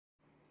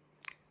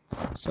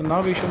So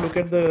now we should look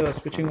at the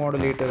switching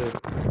modulator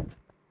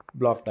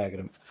block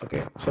diagram,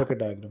 okay, circuit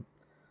diagram.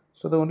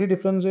 So the only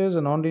difference is a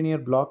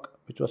nonlinear block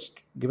which was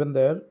given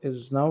there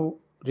is now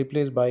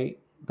replaced by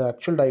the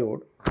actual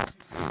diode,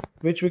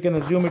 which we can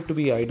assume it to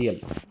be ideal.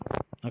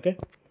 Okay,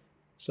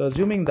 so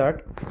assuming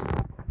that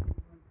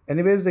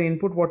anyways the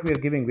input what we are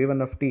giving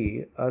v1 of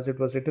t, as it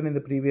was written in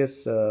the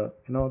previous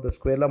the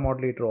square law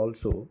modulator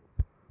also,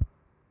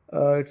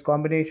 it's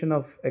combination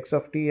of x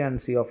of t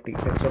and c of t.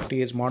 X of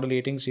t is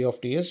modulating, c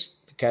of t is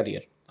the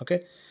carrier.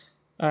 Okay,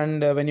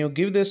 and when you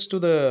give this to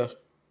the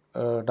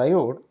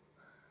diode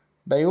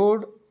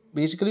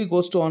basically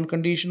goes to on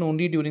condition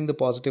only during the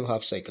positive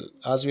half cycle.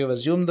 As we have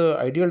assumed the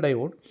ideal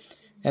diode,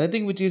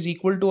 anything which is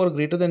equal to or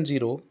greater than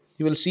 0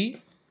 you will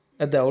see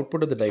at the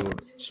output of the diode.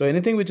 So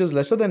anything which is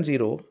lesser than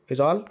 0 is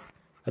all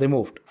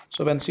removed.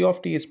 So when c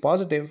of t is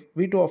positive,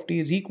 v2 of t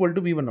is equal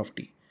to v1 of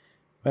t.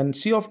 When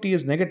c of t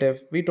is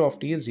negative, v2 of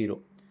t is 0.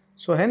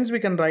 So hence we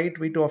can write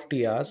v2 of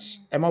t as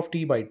m of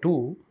t by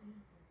 2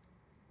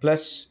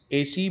 plus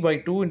ac by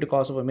 2 into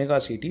cos of omega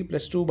ct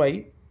plus 2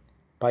 by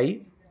pi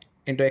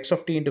into x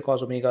of t into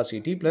cos omega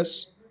ct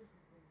plus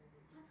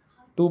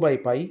 2 by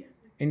pi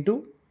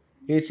into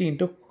ac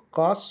into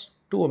cos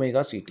 2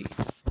 omega ct.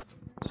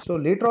 So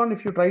later on,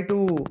 if you try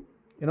to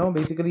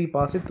basically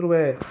pass it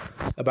through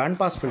a band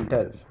pass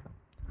filter,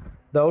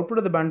 the output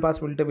of the band pass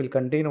filter will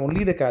contain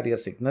only the carrier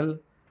signal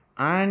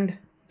and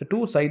the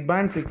two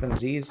sideband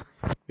frequencies,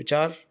 which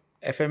are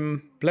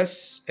fm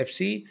plus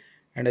fc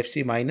and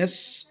fc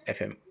minus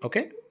fm.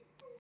 Okay.